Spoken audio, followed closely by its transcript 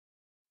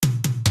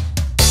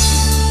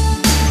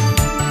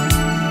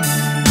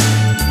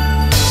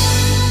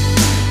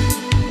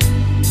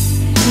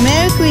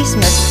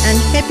Christmas and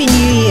Happy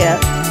New Year.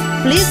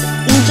 Please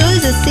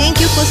enjoy the Thank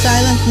You for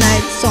Silent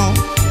Night song,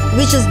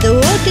 which is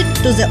devoted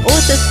to the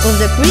authors of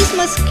the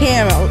Christmas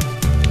Carol.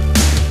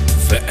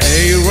 The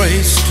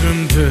air-rays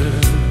turned.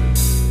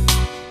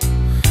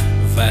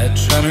 That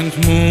shining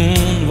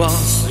moon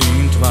was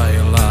in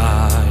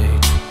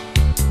twilight.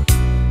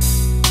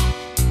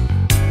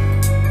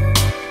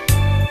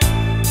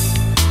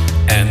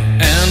 And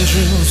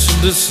angels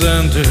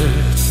descended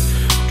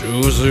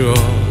to the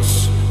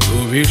earth to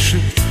wish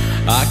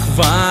a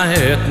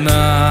quiet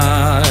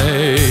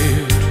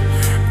night,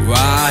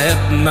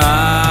 quiet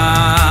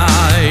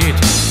night.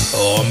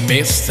 Oh,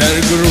 Mr.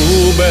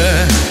 Gruber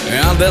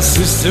and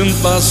assistant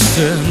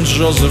pastor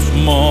Joseph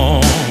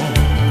Moore,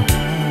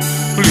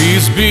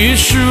 please be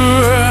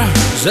sure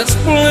that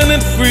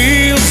planet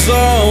feels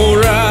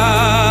alright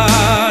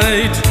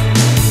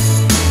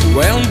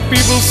when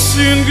people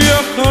sing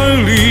your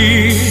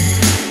holy,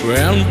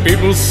 when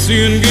people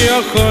sing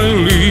your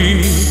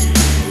holy,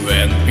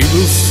 when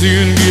people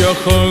sing your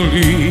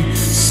holy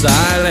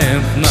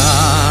silent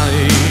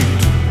night.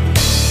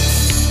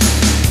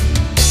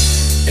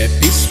 A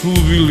peaceful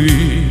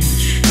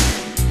village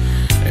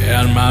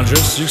and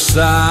majestic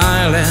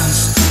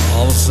silence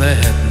of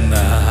that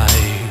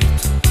night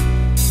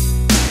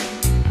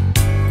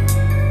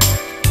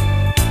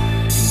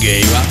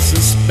gave us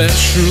a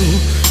special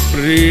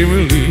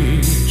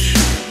privilege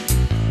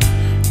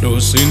to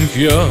sing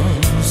your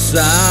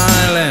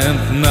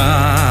silent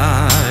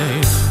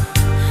night,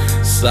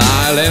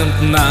 silent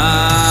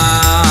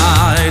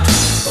night.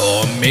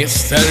 Oh,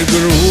 Mr.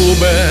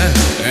 Gruber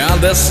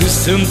and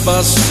assistant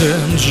pastor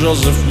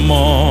Joseph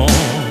Moore,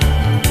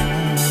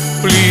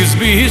 please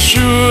be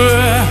sure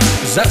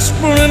that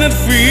planet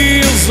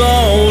feels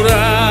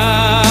alright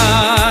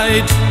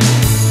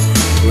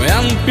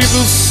when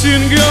people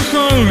sing your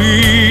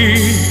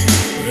holy,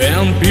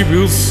 when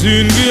people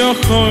sing your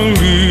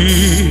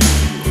holy,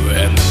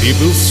 when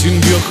people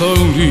sing your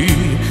holy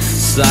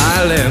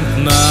silent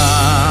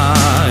night.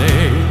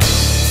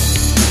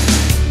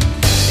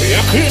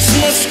 Your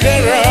Christmas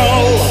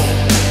carol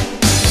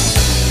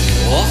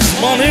was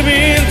money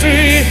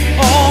wintry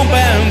on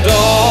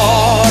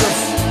Bendorf,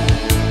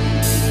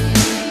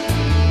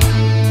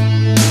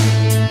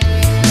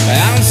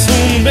 and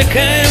soon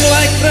became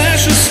like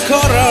precious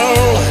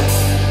coral,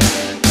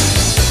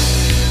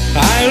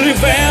 highly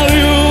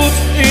valued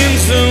in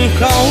the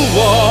cold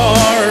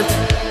war.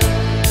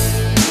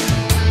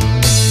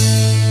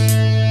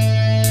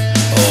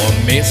 Oh,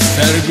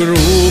 Mr.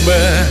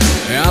 Gruber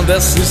and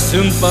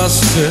assistant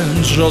pastor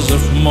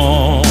Joseph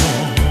Moore,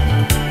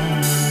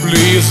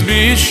 please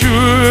be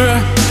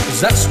sure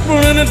that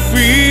planet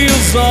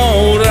feels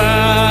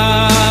alright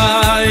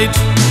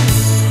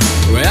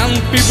when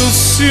people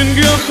sing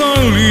your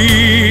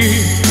holy,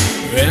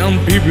 when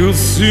people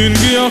sing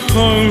your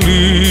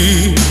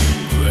holy,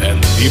 when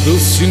people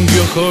sing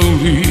your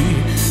holy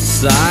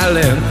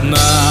silent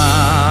night.